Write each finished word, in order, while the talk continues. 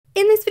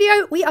In this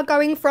video, we are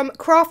going from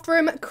craft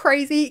room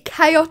crazy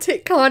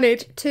chaotic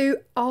carnage to,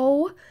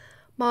 oh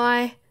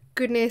my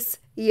goodness,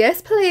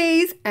 yes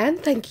please and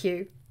thank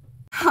you.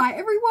 Hi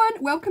everyone,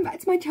 welcome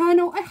back to my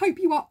channel. I hope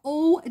you are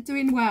all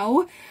doing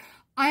well.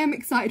 I am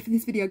excited for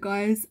this video,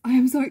 guys. I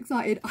am so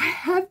excited. I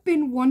have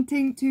been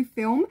wanting to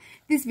film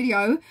this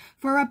video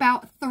for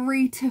about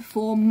 3 to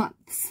 4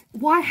 months.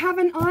 Why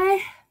haven't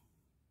I?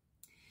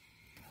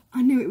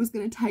 I knew it was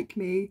going to take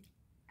me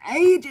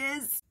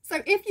ages.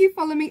 So if you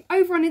follow me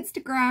over on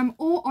Instagram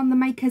or on the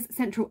Makers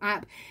Central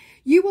app,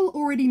 you will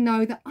already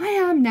know that I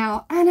am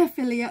now an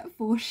affiliate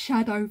for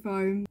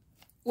Shadowfoam.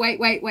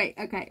 Wait.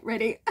 Okay,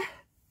 ready?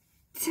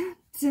 Dun,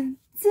 dun,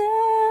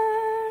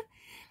 dun.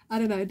 I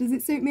don't know, does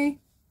it suit me?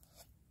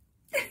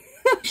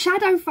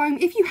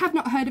 Shadowfoam, if you have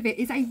not heard of it,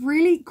 is a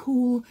really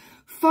cool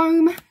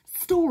foam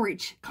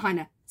storage kind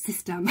of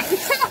system.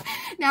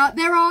 Now,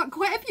 there are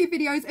quite a few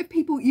videos of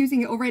people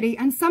using it already,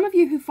 and some of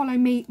you who follow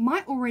me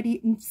might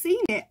already have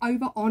seen it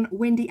over on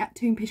Wendy at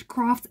Toonpish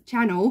Crafts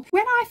channel.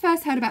 When I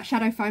first heard about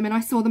Shadowfoam and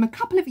I saw them a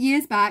couple of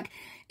years back,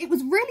 it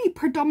was really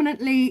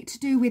predominantly to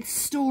do with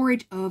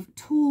storage of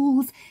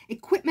tools,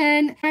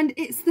 equipment, and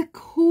it's the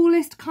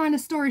coolest kind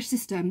of storage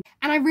system.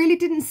 And I really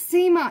didn't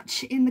see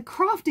much in the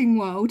crafting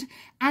world.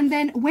 And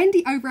then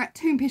Wendy over at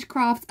Toonpish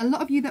Crafts, a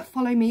lot of you that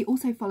follow me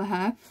also follow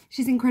her.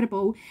 She's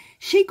incredible.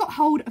 She got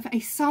hold of a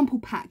sample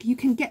pack. You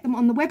can get them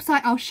on the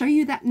website. I'll show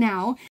you that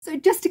now. So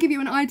just to give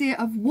you an idea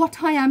of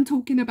what I am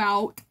talking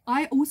about,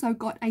 I also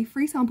got a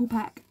free sample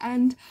pack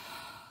and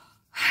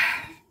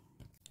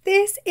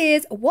this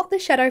is what the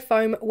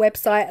Shadowfoam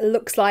website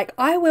looks like.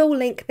 I will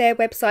link their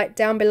website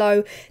down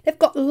below. They've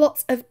got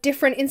lots of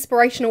different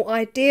inspirational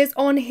ideas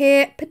on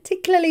here,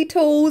 particularly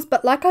tools,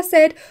 but like I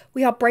said,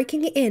 we are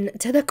breaking it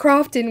into the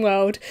crafting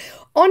world.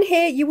 On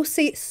here, you will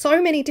see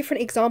so many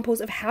different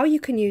examples of how you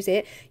can use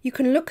it. You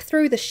can look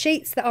through the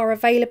sheets that are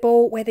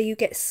available, whether you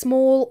get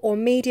small or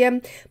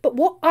medium. But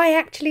what I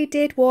actually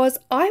did was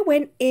I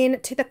went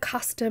into the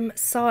custom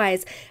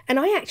size and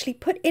I actually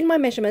put in my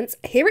measurements.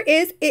 Here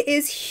it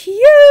is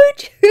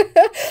huge.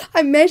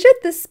 I measured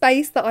the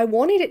space that I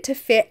wanted it to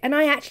fit and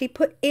I actually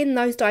put in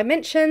those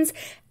dimensions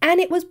and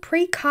it was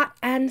pre-cut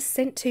and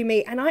sent to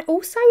me. And I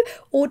also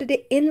ordered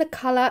it in the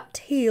colour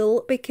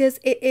teal because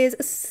it is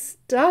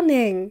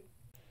stunning.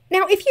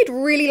 Now, if you'd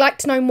really like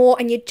to know more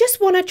and you just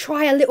want to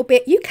try a little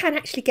bit, you can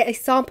actually get a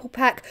sample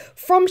pack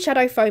from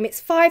Shadowfoam.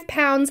 It's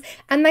 £5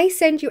 and they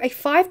send you a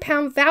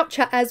 £5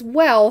 voucher as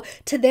well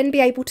to then be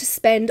able to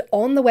spend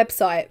on the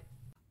website.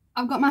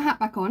 I've got my hat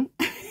back on.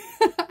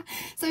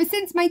 So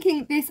since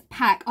making this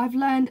pack, I've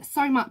learned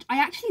so much. I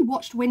actually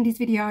watched Wendy's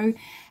video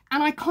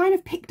and I kind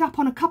of picked up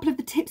on a couple of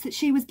the tips that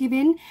she was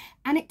giving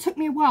and it took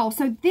me a while.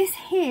 So this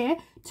here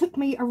took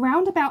me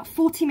around about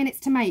 40 minutes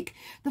to make.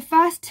 The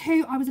first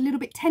 2, I was a little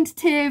bit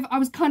tentative. I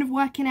was kind of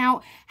working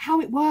out how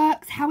it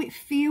works, how it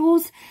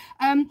feels.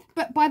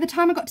 But by the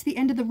time I got to the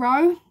end of the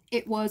row,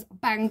 it was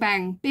bang,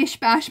 bang, bish,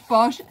 bash,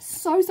 bosh.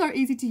 So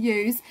easy to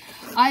use.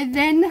 I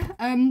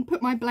then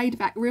put my blade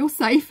back real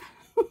safe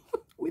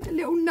with a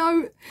little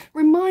note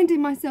reminding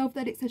myself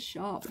that it's a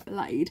sharp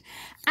blade.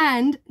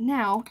 And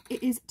now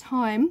it is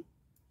time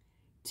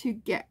to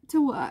get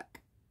to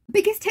work.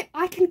 Biggest tip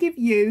I can give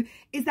you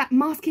is that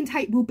masking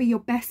tape will be your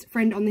best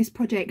friend on this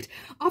project.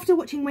 After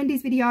watching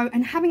Wendy's video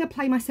and having a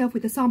play myself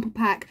with the sample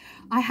pack,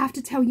 I have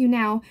to tell you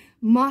now,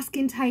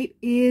 masking tape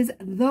is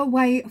the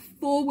way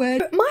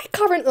forward. My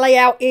current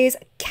layout is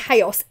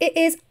chaos. It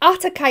is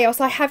utter chaos.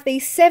 I have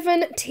these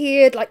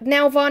 7-tiered like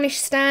nail varnish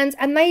stands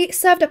and they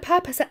served a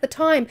purpose at the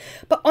time.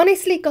 But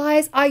honestly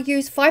guys, I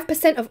use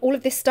 5% of all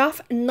of this stuff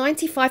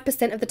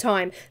 95% of the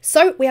time.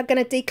 So we are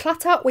going to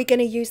declutter. We're going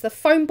to use the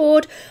foam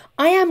board.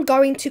 I am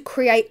going to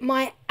create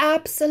my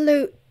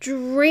absolute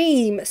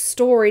dream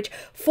storage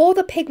for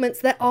the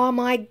pigments that are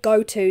my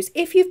go-tos.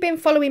 If you've been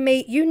following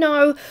me, you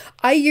know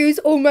I use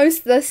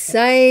almost the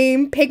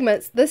same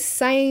pigments, the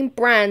same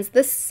brands,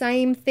 the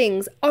same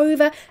things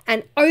over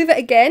and over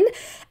again,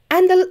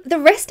 and the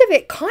rest of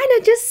it kind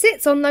of just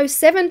sits on those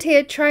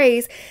 7-tiered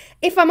trays.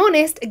 If I'm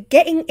honest,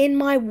 getting in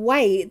my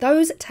way.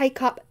 Those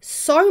take up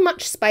so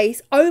much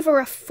space, over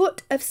a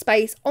foot of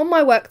space on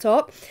my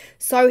worktop.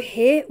 So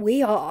here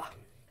we are.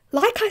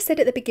 Like I said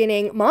at the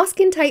beginning,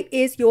 masking tape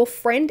is your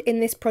friend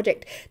in this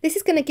project. This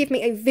is going to give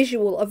me a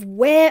visual of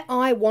where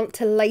I want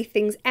to lay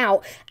things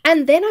out.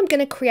 And then I'm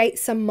going to create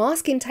some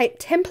masking tape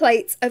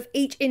templates of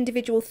each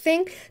individual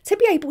thing to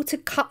be able to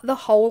cut the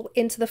hole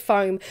into the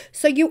foam.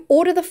 So you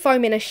order the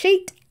foam in a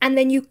sheet and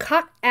then you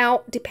cut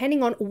out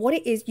depending on what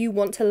it is you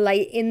want to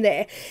lay in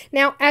there.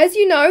 Now, as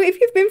you know,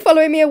 if you've been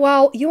following me a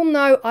while, you'll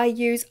know I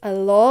use a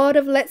lot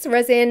of Let's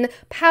Resin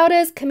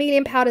powders,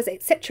 chameleon powders,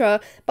 etc.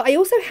 But I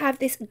also have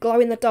this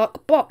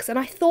glow-in-the-dark box and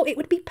I thought it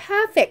would be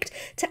perfect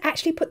to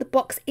actually put the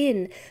box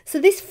in. So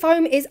this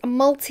foam is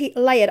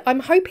multi-layered. I'm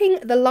hoping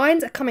the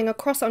lines are coming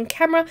across on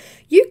camera.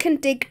 You can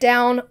dig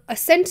down 1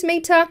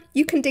 centimeter,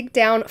 you can dig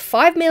down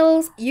 5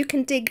 mils, you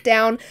can dig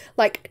down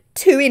like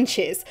 2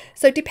 inches.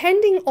 So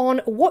depending on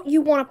what you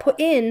want to put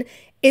in,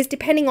 is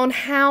depending on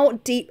how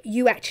deep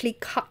you actually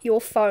cut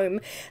your foam.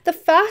 The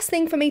first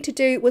thing for me to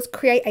do was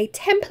create a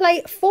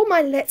template for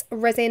my Let's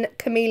Resin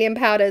Chameleon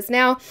powders.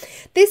 Now,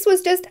 this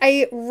was just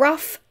a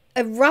rough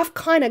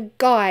kind of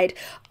guide.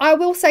 I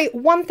will say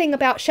one thing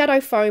about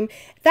Shadowfoam,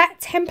 that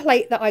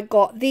template that I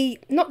got,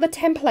 not the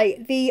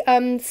template, the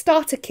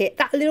starter kit,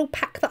 that little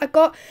pack that I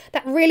got,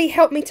 that really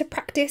helped me to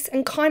practice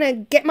and kind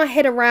of get my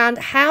head around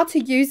how to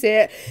use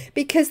it,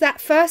 because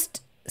that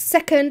first,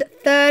 second,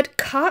 third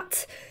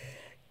cut,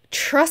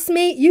 trust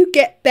me, you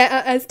get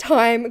better as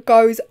time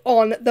goes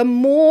on. The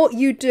more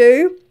you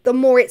do, the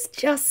more it's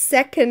just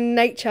second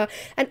nature.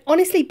 And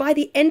honestly, by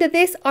the end of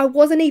this, I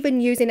wasn't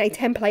even using a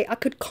template. I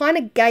could kind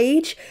of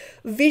gauge,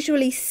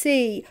 visually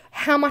see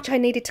how much I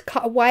needed to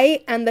cut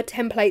away, and the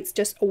templates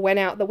just went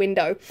out the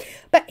window.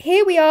 But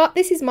here we are.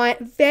 This is my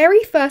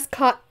very first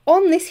cut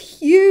on this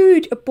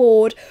huge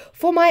board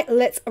for my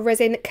Let's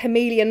Resin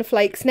Chameleon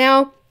flakes.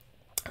 Now,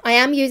 I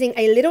am using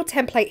a little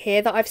template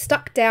here that I've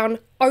stuck down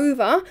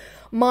over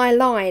my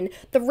line.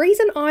 The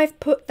reason I've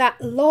put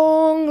that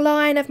long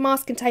line of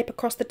masking tape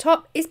across the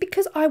top is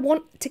because I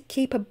want to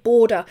keep a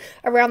border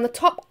around the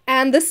top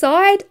and the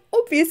side,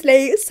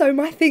 obviously, so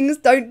my things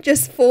don't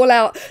just fall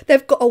out.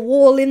 They've got a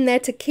wall in there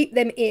to keep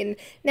them in.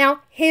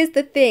 Now, here's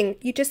the thing.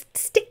 You just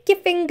stick your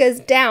fingers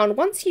down.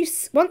 Once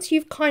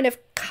you've kind of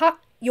cut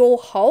your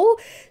hole,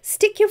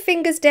 stick your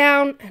fingers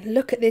down and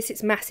look at this.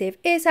 It's massive.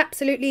 It's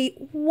absolutely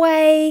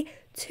way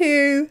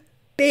too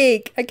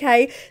big.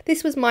 Okay,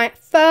 this was my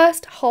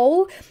first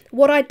hole.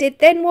 What I did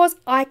then was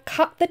I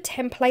cut the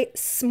template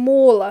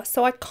smaller.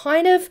 So I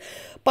kind of,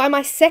 by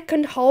my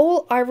second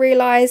hole, I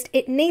realized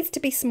it needs to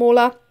be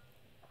smaller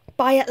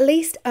by at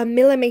least 1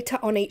 millimeter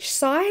on each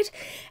side.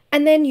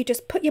 And then you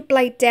just put your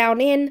blade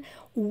down in,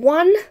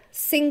 one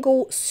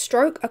single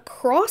stroke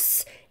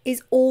across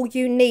is all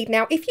you need.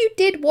 Now, if you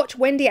did watch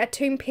Wendy at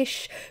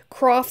Toonpish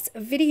Crafts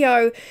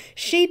video,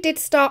 she did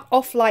start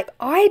off like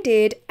I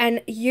did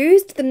and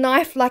used the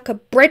knife like a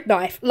bread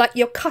knife, like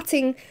you're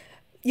cutting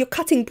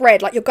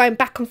bread, like you're going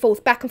back and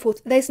forth, back and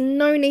forth. There's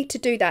no need to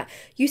do that.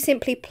 You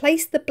simply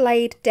place the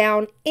blade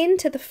down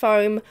into the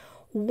foam,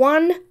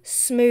 one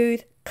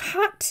smooth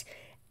cut,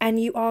 and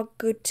you are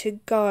good to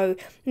go.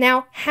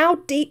 Now, how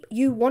deep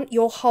you want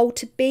your hole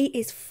to be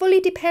is fully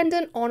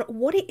dependent on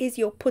what it is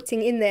you're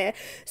putting in there.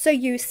 So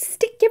you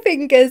stick your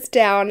fingers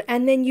down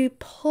and then you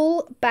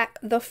pull back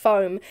the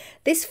foam.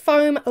 This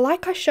foam,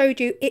 like I showed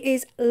you, it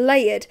is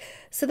layered.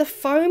 So the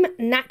foam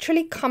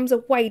naturally comes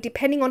away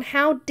depending on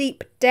how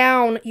deep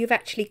down you've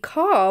actually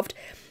carved.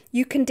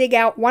 You can dig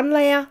out 1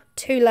 layer,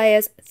 2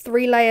 layers,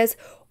 3 layers,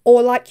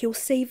 or like you'll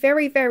see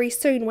very, very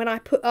soon when I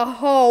put a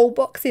whole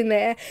box in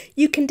there,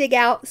 you can dig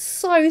out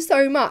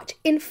so much.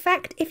 In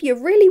fact, if you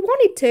really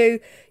wanted to,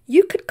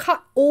 you could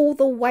cut all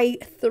the way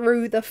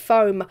through the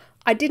foam.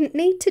 I didn't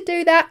need to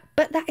do that,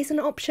 but that is an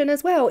option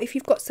as well if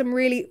you've got some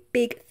really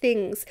big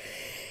things.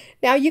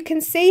 Now you can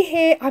see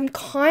here, I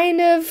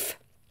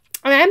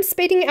am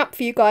speeding it up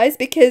for you guys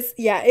because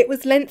yeah, it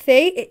was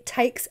lengthy. It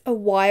takes a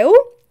while.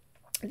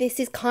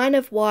 This is kind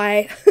of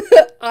why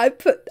I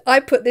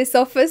put this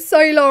off for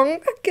so long,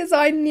 because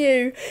I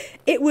knew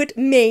it would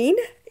mean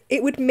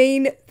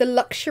the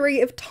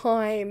luxury of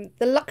time.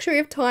 The luxury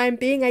of time,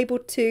 being able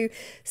to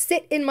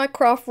sit in my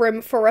craft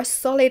room for a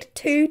solid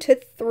 2 to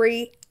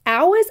 3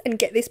 hours and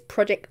get this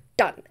project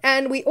done.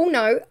 And we all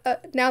know,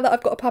 now that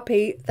I've got a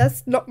puppy,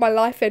 that's not my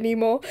life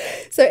anymore.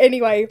 So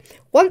anyway,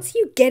 once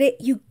you get it,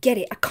 you get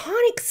it. I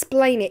can't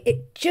explain it.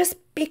 It just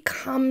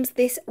becomes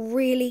this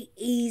really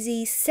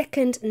easy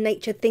second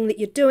nature thing that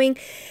you're doing.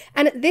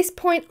 And at this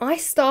point, I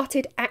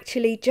started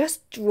actually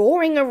just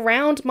drawing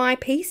around my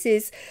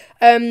pieces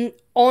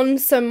on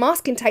some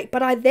masking tape,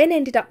 but I then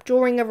ended up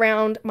drawing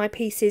around my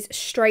pieces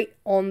straight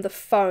on the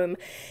foam.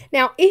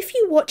 Now, if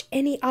you watch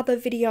any other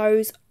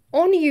videos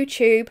on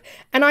YouTube,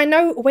 and I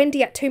know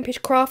Wendy at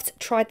Toonpish Crafts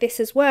tried this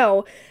as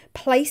well,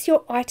 place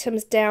your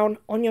items down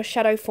on your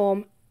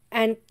Shadowfoam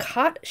and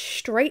cut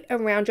straight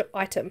around your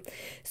item.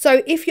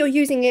 So if you're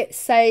using it,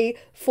 say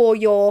for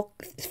your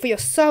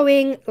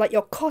sewing, like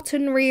your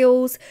cotton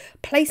reels,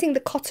 placing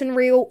the cotton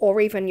reel, or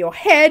even your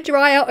hair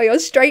dryer or your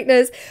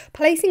straighteners,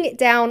 placing it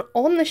down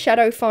on the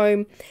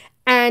Shadowfoam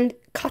and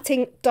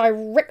cutting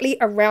directly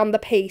around the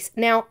piece.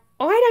 Now,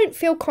 I don't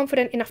feel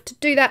confident enough to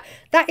do that.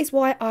 That is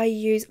why I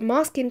use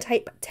masking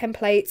tape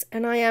templates,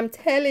 and I am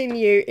telling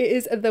you, it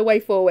is the way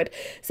forward.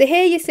 So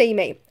here you see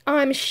me.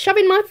 I'm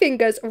shoving my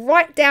fingers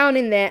right down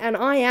in there and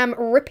I am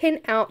ripping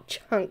out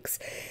chunks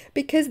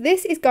because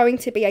this is going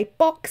to be a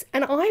box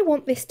and I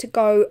want this to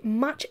go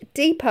much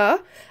deeper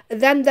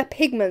than the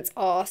pigments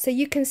are. So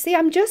you can see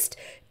I'm just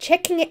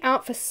checking it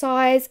out for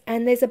size,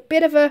 and there's a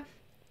bit of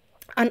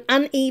an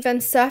uneven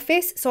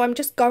surface, so I'm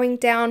just going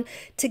down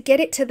to get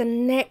it to the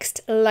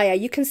next layer.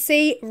 You can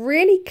see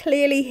really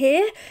clearly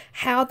here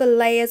how the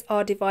layers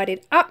are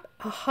divided up.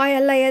 a higher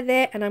layer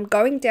there, and I'm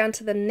going down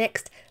to the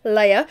next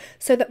layer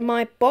so that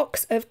my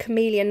box of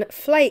chameleon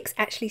flakes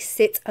actually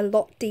sits a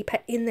lot deeper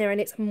in there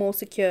and it's more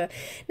secure.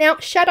 Now,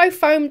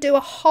 Shadowfoam do a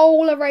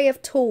whole array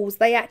of tools.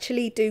 They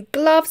actually do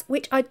gloves,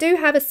 which I do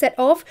have a set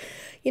of.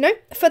 You know,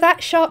 for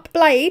that sharp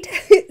blade,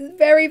 it's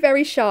very,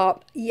 very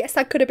sharp. Yes,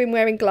 I could have been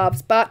wearing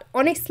gloves, but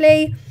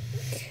honestly,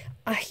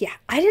 yeah,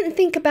 I didn't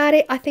think about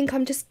it. I think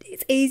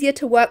it's easier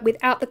to work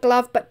without the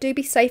glove, but do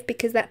be safe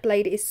because that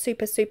blade is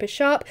super, super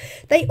sharp.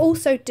 They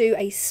also do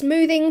a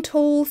smoothing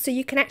tool, so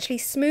you can actually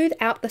smooth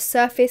out the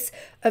surface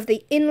of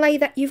the inlay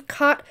that you've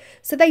cut.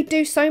 So they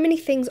do so many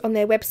things on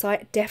their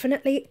website.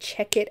 Definitely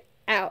check it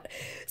out.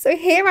 So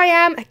here I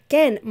am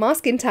again,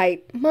 masking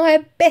tape,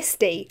 my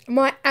bestie,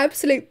 my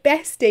absolute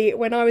bestie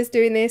when I was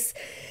doing this,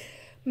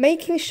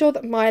 making sure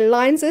that my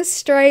lines are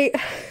straight.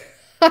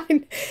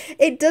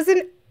 It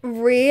doesn't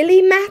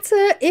really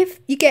matter if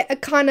you get a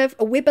kind of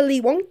a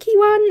wibbly wonky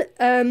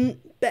one,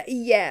 but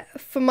yeah,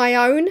 for my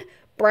own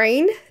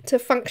brain to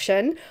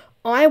function,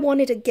 I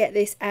wanted to get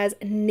this as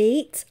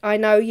neat. I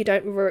know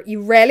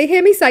you rarely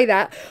hear me say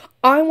that.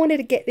 I wanted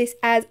to get this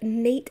as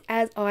neat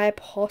as I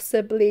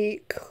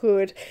possibly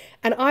could,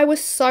 and I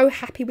was so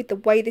happy with the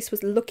way this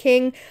was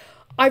looking.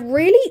 I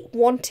really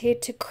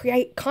wanted to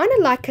create kind of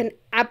like an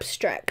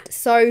abstract,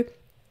 so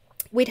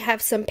we'd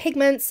have some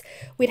pigments,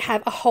 we'd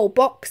have a whole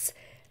box,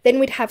 then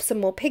we'd have some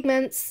more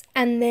pigments,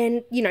 and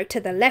then, you know, to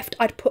the left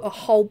I'd put a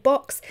whole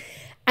box.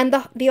 And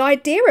the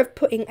idea of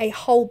putting a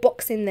whole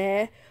box in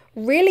there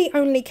really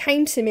only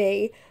came to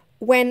me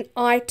when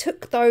I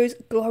took those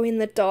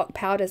glow-in-the-dark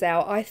powders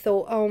out. I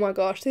thought, oh my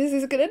gosh, this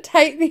is going to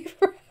take me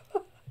forever.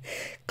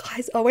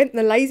 Guys, I went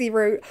the lazy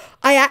route.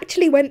 I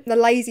actually went the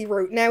lazy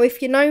route. Now,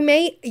 if you know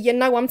me, you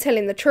know I'm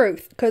telling the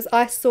truth, because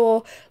I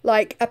saw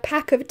like a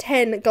pack of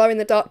 10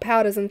 glow-in-the-dark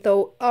powders and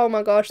thought, oh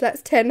my gosh,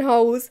 that's 10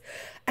 holes.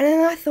 And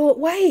then I thought,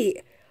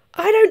 wait,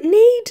 I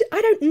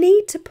don't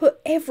need to put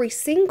every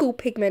single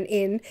pigment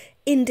in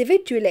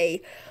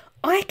individually.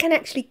 I can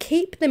actually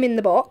keep them in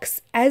the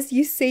box, as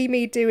you see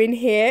me doing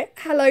here.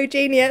 Hello,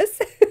 genius.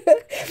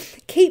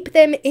 Keep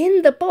them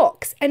in the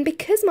box. And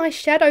because my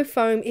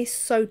Shadowfoam is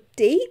so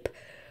deep,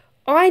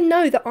 I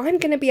know that I'm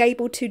going to be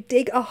able to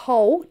dig a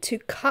hole, to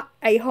cut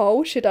a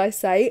hole, should I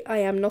say. I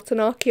am not an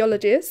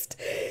archaeologist.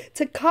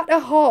 To cut a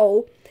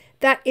hole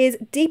that is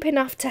deep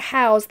enough to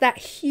house that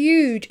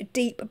huge,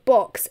 deep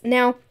box.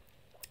 Now,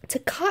 to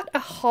cut a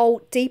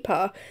hole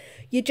deeper,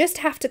 you just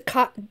have to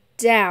cut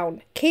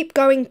down, keep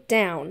going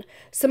down.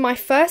 So my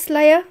first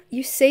layer,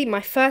 you see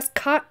my first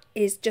cut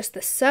is just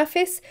the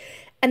surface,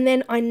 and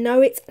then I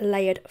know it's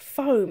layered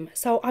foam,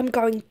 so I'm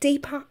going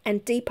deeper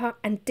and deeper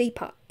and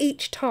deeper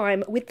each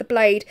time with the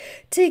blade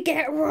to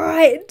get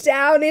right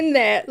down in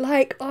there.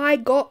 Like, I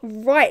got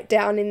right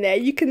down in there.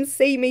 You can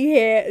see me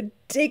here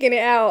digging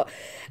it out,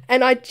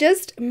 and I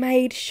just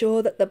made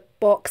sure that the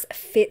box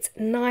fits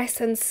nice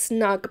and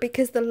snug,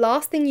 because the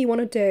last thing you want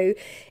to do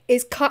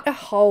is cut a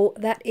hole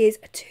that is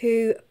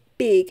too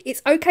big.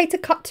 It's okay to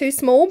cut too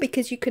small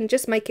because you can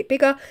just make it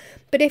bigger,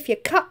 but if you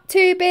cut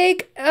too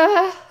big,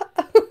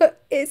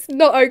 it's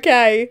not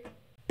okay.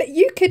 But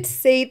you could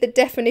see the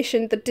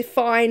definition, the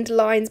defined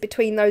lines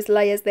between those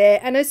layers there,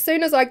 and as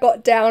soon as I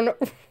got down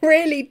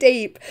really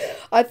deep,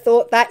 I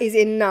thought that is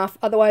enough,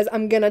 otherwise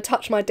I'm gonna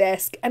touch my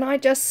desk, and I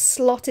just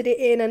slotted it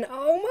in, and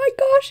oh my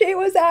gosh, it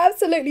was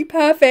absolutely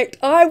perfect.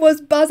 I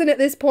was buzzing at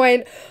this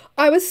point.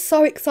 I was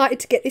so excited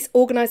to get this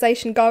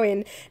organisation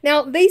going.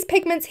 Now, these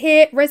pigments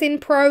here, Resin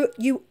Pro,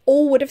 you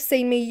all would have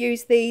seen me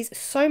use these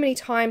so many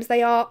times.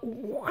 They are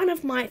one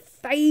of my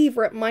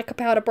favourite mica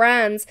powder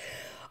brands.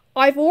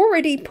 I've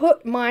already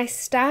put my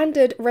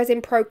standard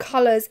Resin Pro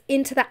colours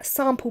into that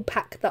sample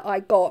pack that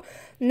I got.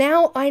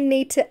 Now I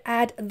need to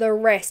add the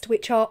rest,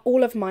 which are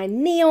all of my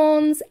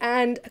neons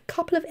and a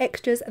couple of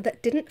extras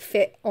that didn't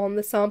fit on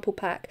the sample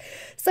pack.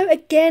 So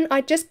again,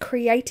 I just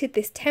created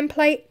this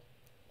template.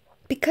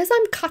 Because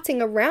I'm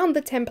cutting around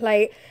the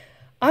template,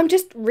 I'm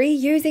just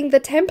reusing the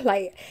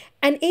template.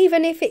 And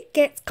even if it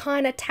gets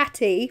kind of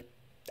tatty,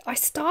 I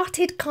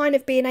started kind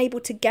of being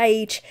able to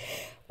gauge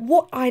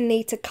what I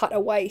need to cut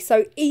away.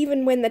 So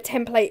even when the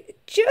template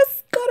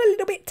just got a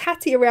little bit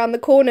tatty around the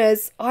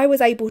corners, I was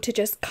able to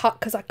just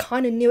cut because I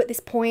kind of knew at this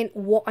point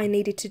what I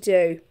needed to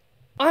do.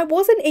 I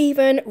wasn't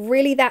even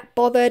really that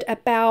bothered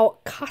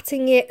about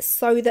cutting it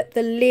so that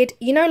the lid,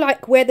 you know,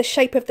 like where the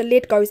shape of the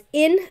lid goes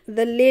in,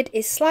 the lid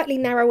is slightly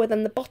narrower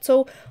than the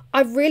bottle.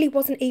 I really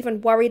wasn't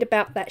even worried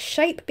about that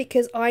shape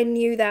because I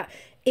knew that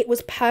it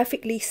was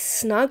perfectly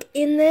snug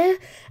in there.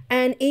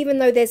 And even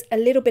though there's a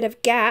little bit of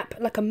gap,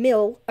 like a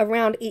mill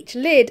around each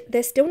lid,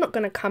 they're still not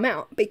going to come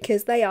out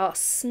because they are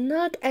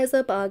snug as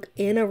a bug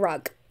in a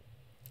rug.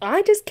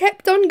 I just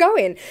kept on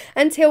going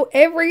until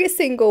every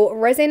single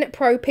Resin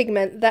Pro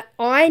pigment that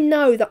I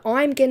know that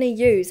I'm going to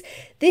use,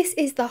 this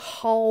is the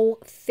whole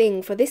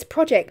thing for this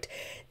project.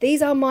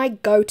 These are my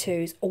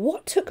go-tos.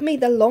 What took me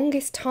the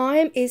longest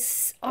time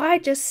is I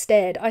just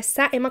stared. I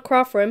sat in my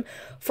craft room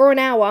for an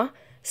hour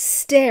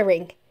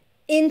staring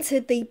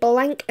into the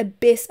blank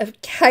abyss of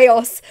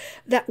chaos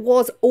that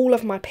was all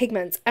of my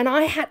pigments. And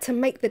I had to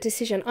make the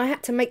decision, I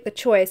had to make the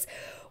choice,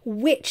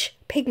 which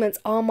pigments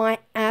are my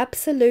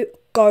absolute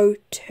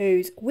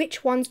go-tos?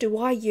 Which ones do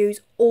I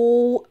use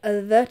all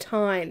the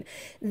time?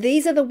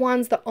 These are the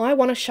ones that I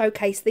want to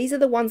showcase. These are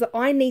the ones that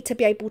I need to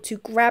be able to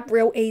grab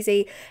real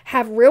easy,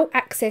 have real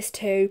access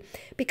to,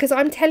 because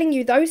I'm telling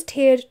you, those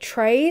tiered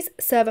trays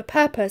serve a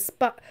purpose,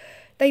 but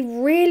they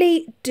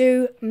really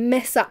do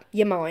mess up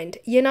your mind,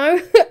 you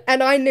know?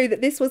 And I knew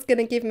that this was going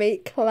to give me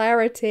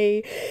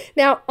clarity.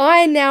 Now,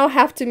 I now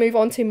have to move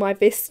on to my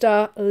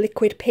Vista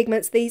liquid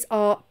pigments. These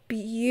are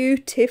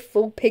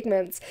beautiful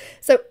pigments.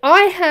 So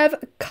I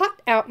have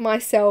cut out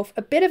myself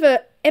a bit of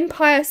a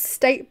Empire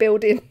State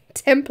Building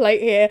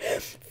template here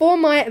for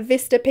my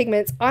Vista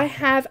pigments. I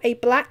have a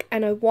black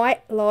and a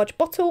white large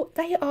bottle.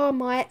 They are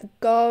my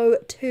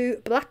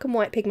go-to black and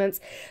white pigments.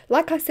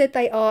 Like I said,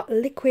 they are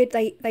liquid.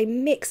 They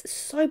mix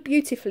so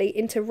beautifully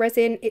into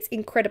resin. It's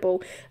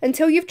incredible.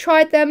 Until you've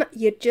tried them,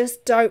 you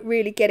just don't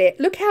really get it.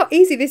 Look how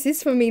easy this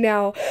is for me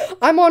now.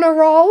 I'm on a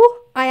roll.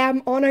 I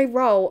am on a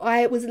roll.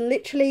 I was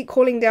literally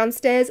calling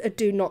downstairs,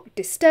 do not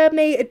disturb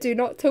me, do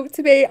not talk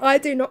to me, I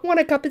do not want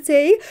a cup of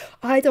tea,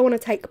 I don't want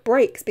to take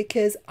breaks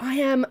because I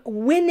am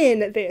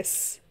winning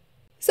this.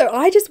 So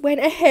I just went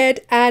ahead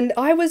and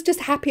I was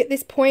just happy at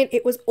this point.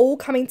 It was all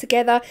coming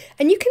together,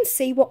 and you can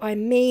see what I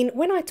mean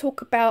when I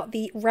talk about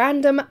the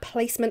random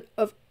placement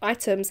of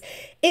items.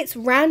 It's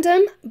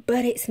random,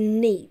 but it's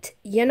neat,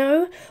 you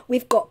know?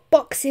 We've got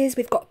boxes,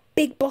 we've got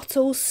big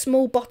bottles,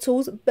 small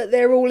bottles, but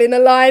they're all in a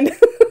line.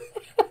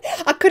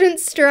 I couldn't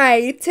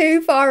stray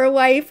too far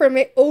away from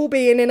it all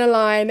being in a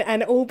line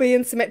and all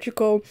being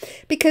symmetrical,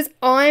 because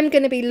I'm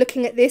going to be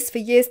looking at this for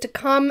years to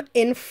come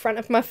in front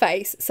of my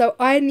face. So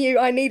I knew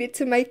I needed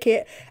to make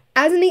it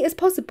as neat as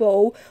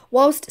possible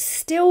whilst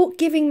still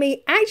giving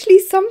me actually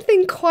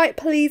something quite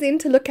pleasing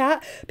to look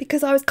at,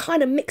 because I was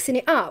kind of mixing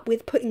it up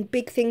with putting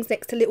big things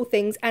next to little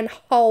things and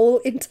whole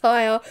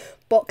entire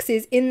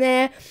boxes in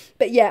there.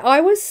 But yeah,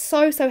 I was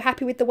so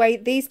happy with the way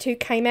these two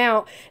came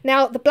out.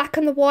 Now the black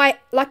and the white,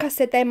 like I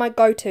said, they're my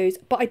go-tos,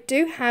 but I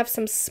do have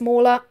some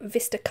smaller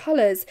Vista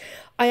colours.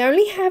 I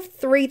only have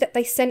 3 that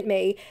they sent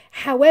me.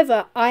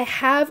 However, I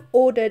have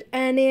ordered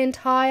an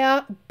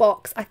entire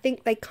box. I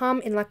think they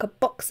come in like a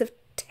box of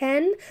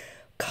 10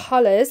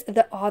 colours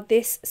that are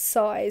this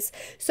size.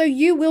 So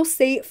you will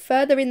see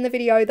further in the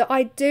video that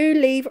I do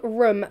leave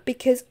room,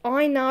 because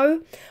I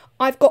know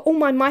I've got all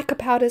my mica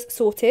powders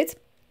sorted.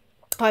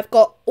 I've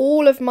got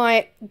all of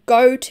my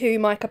go-to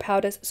mica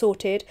powders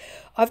sorted.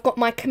 I've got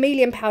my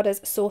chameleon powders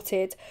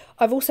sorted.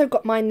 I've also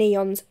got my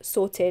neons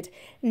sorted.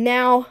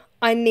 Now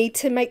I need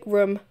to make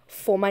room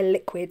for my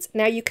liquids.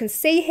 Now you can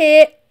see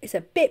here it's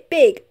a bit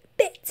big,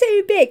 bit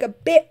too big, a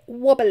bit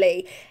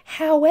wobbly.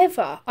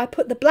 However, I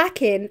put the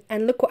black in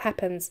and look what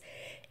happens.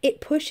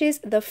 It pushes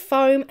the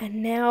foam,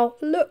 and now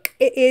look,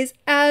 it is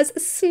as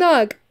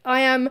snug. I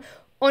am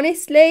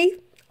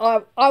honestly,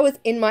 I was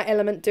in my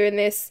element doing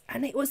this,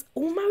 and it was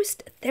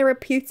almost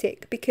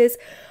therapeutic, because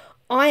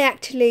I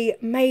actually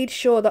made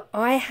sure that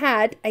I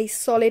had a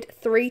solid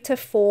 3 to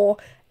 4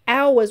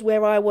 hours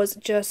where I was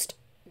just,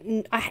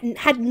 I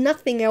had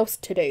nothing else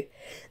to do.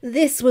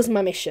 This was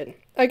my mission.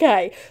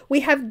 Okay, we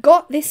have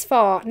got this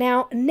far.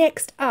 Now,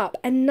 next up,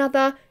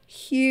 another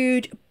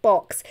huge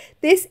box.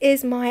 This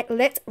is my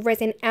Let's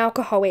Resin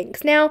alcohol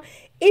inks. Now,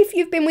 if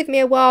you've been with me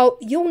a while,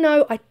 you'll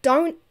know I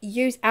don't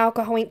use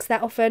alcohol inks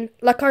that often.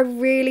 Like, I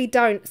really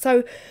don't.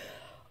 So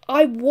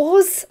I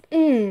was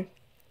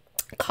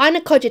kind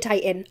of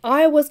cogitating.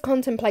 I was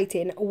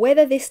contemplating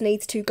whether this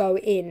needs to go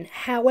in.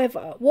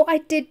 However, what I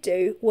did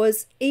do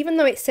was, even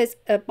though it says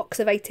a box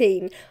of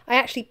 18, I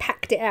actually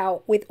packed it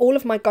out with all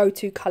of my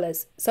go-to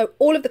colours. So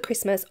all of the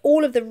Christmas,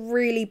 all of the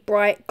really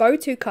bright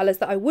go-to colours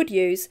that I would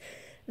use,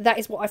 that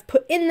is what I've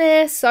put in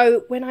there.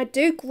 So when I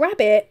do grab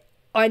it,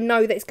 I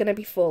know that it's going to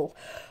be full.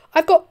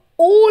 I've got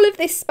all of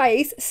this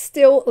space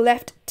still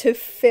left to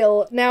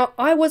fill. Now,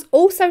 I was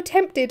also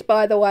tempted,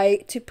 by the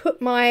way, to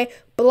put my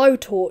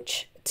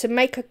blowtorch, to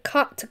make a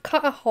cut, to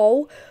cut a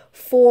hole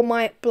for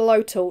my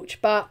blowtorch,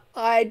 but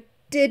I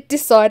did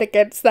decide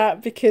against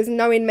that, because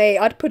knowing me,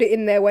 I'd put it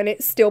in there when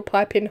it's still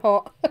piping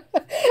hot.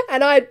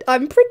 And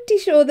I'm pretty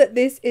sure that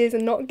this is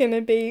not going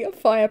to be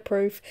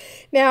fireproof.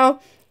 Now,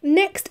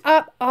 next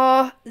up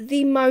are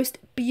the most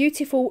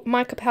beautiful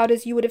mica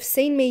powders you would have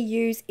seen me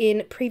use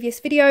in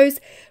previous videos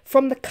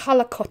from the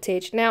Colour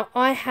Cottage. Now,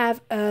 I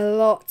have a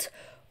lot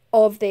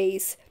of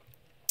these.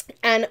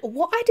 And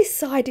what I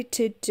decided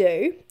to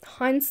do,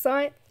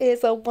 hindsight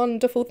is a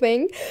wonderful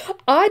thing,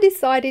 I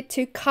decided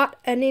to cut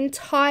an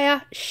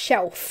entire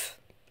shelf,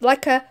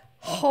 like a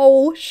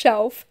whole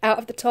shelf out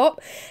of the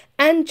top,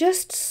 and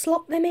just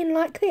slot them in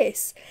like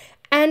this.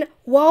 And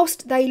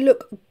whilst they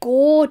look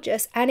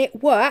gorgeous, and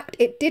it worked,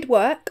 it did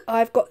work,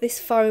 I've got this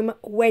foam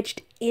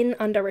wedged in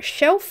under a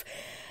shelf.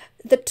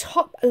 The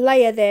top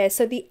layer there,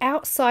 so the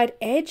outside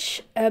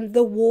edge,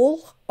 the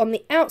wall on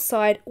the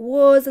outside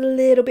was a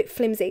little bit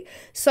flimsy.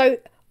 So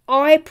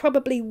I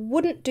probably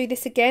wouldn't do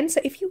this again.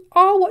 So if you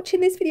are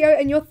watching this video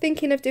and you're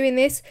thinking of doing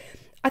this,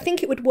 I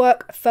think it would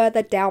work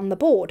further down the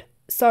board.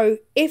 So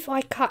if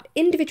I cut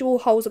individual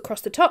holes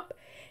across the top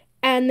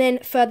and then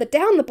further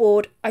down the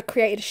board I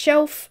created a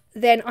shelf,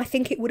 then I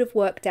think it would have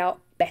worked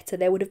out better.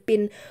 There would have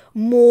been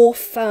more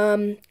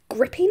firm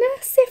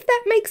grippiness, if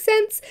that makes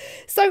sense.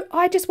 So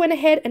I just went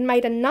ahead and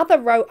made another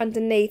row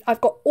underneath.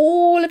 I've got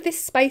all of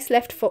this space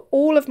left for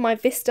all of my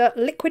Vista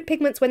liquid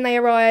pigments when they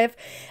arrive,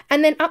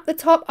 and then up the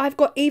top I've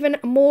got even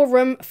more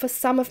room for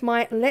some of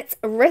my Let's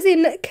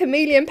Resin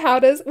chameleon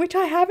powders, which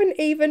I haven't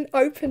even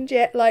opened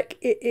yet. Like,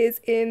 it is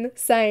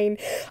insane.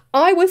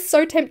 I was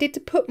so tempted to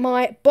put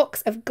my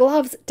box of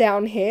gloves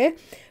down here,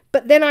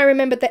 but then I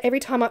remembered that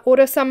every time I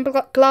order some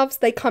gloves,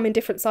 they come in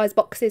different size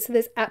boxes, so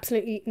there's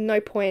absolutely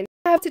no point.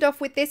 I started off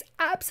with this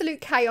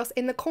absolute chaos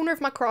in the corner of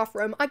my craft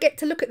room. I get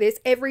to look at this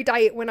every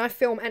day when I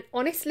film, and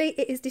honestly,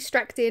 it is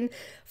distracting.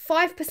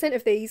 5%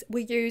 of these were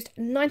used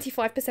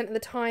 95% of the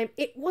time.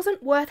 It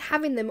wasn't worth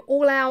having them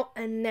all out,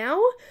 and now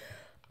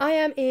I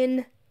am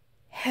in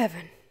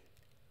heaven.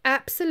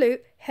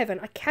 Absolute heaven.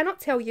 I cannot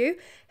tell you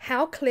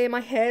how clear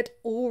my head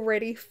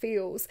already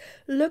feels.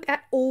 Look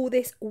at all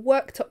this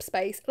worktop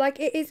space. Like,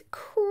 it is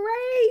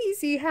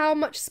crazy how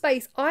much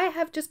space I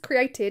have just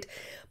created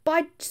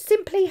by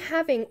simply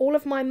having all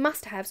of my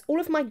must-haves, all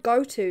of my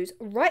go-tos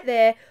right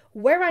there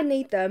where I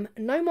need them.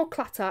 No more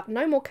clutter,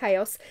 no more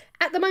chaos.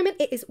 At the moment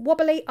it is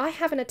wobbly. I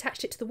haven't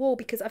attached it to the wall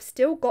because I've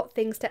still got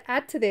things to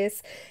add to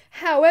this.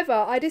 However,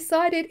 I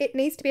decided it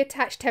needs to be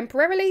attached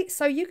temporarily,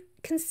 so you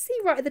can see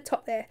right at the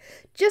top there,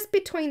 just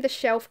between the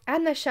shelf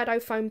and the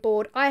Shadowfoam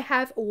board, I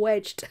have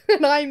wedged,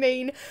 and I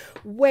mean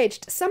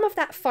wedged, some of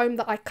that foam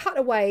that I cut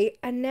away,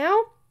 and now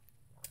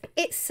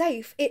it's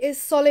safe. It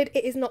is solid.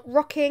 It is not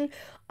rocking.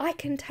 I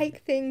can take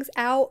things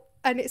out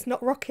and it's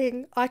not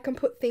rocking. I can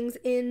put things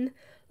in.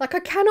 Like, I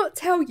cannot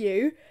tell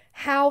you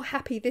how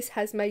happy this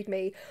has made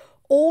me.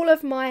 All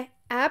of my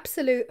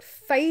absolute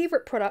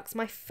favourite products,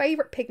 my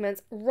favourite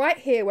pigments, right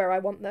here where I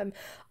want them.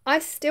 I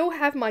still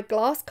have my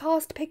glass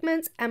cast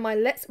pigments and my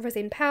Let's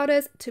Resin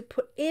powders to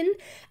put in,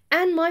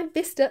 and my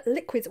Vista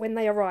liquids when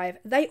they arrive.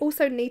 They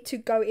also need to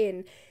go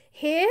in.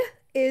 Here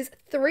is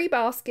 3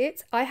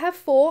 baskets. I have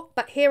 4,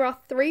 but here are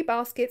 3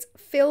 baskets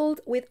filled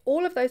with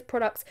all of those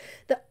products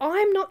that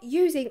I'm not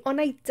using on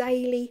a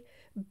daily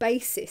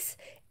basis.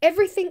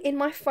 Everything in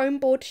my foam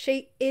board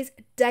sheet is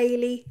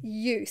daily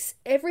use.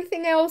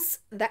 Everything else,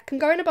 that can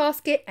go in a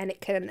basket and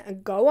it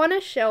can go on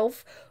a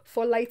shelf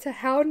for later.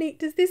 How neat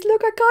does this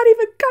look? I can't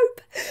even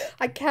cope.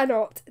 I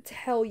cannot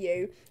tell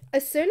you.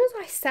 As soon as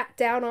I sat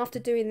down after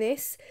doing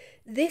this,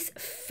 this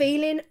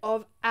feeling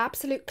of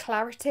absolute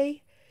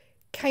clarity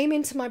came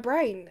into my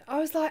brain. I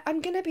was like,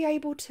 I'm going to be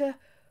able to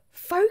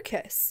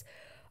focus.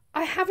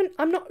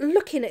 I'm not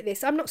looking at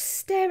this. I'm not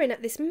staring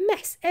at this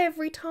mess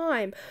every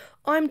time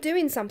I'm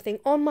doing something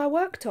on my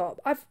worktop.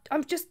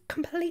 I'm just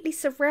completely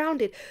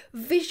surrounded,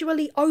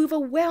 visually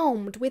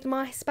overwhelmed with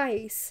my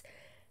space.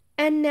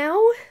 And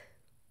now,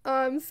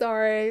 I'm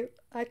sorry,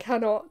 I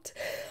cannot.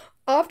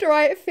 After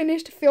I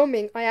finished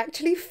filming, I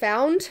actually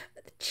found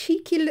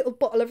cheeky little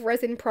bottle of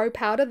Resin Pro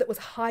powder that was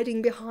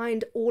hiding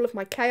behind all of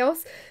my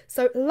chaos.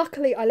 So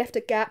luckily I left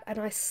a gap and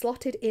I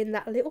slotted in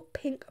that little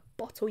pink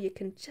bottle. You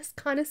can just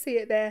kind of see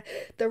it there,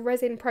 the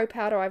Resin Pro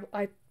powder.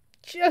 I'm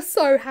just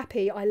so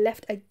happy I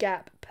left a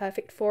gap,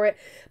 perfect for it.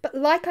 But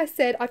like I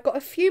said, I've got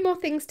a few more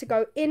things to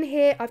go in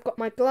here. I've got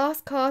my glass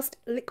cast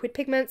liquid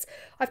pigments,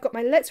 I've got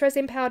my Let's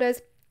Resin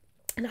powders,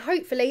 and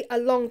hopefully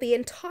along the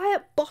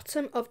entire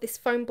bottom of this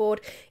foam board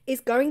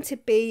is going to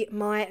be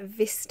my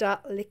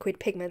Vista liquid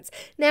pigments.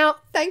 Now,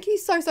 thank you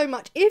so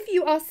much. If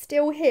you are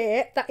still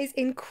here, that is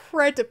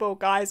incredible,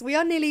 guys. We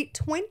are nearly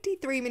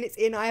 23 minutes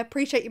in. I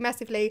appreciate you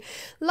massively.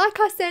 Like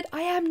I said,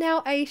 I am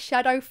now a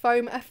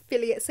Shadowfoam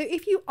affiliate. So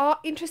if you are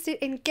interested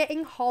in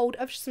getting hold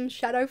of some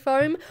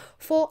Shadowfoam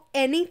for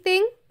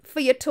anything, for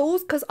your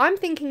tools, because I'm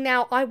thinking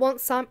now I want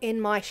some in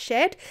my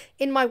shed,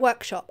 in my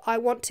workshop. I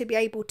want to be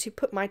able to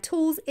put my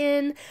tools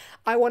in.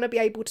 I want to be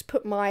able to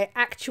put my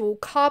actual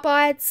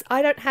carbides.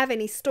 I don't have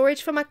any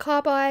storage for my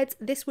carbides.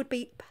 This would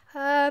be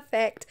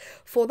perfect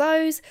for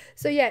those.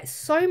 So yeah,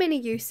 so many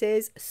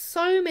uses,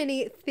 so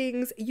many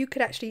things you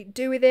could actually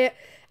do with it.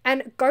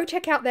 And go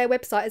check out their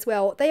website as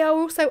well. They are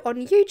also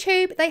on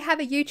YouTube. They have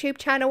a YouTube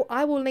channel.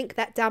 I will link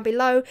that down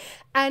below.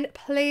 And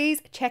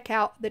please check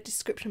out the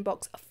description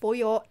box for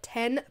your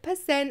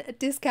 10%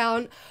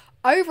 discount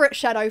over at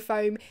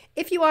Shadowfoam.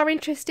 If you are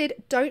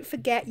interested, don't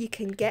forget you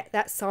can get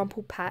that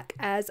sample pack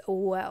as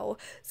well.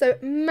 So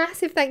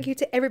massive thank you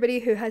to everybody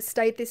who has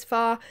stayed this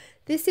far.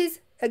 This is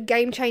a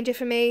game changer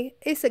for me.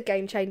 It's a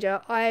game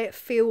changer. I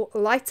feel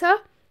lighter.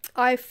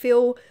 I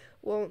feel,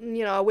 well,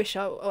 you know, I wish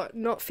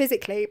not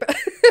physically, but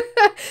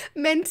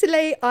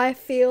mentally, I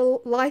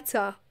feel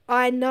lighter.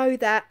 I know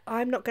that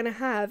I'm not going to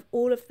have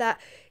all of that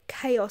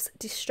chaos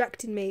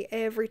distracting me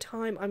every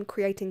time I'm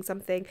creating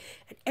something,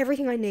 and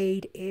everything I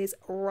need is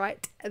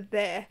right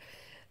there.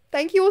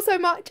 Thank you all so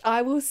much.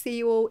 I will see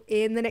you all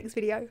in the next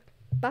video.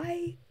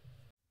 Bye.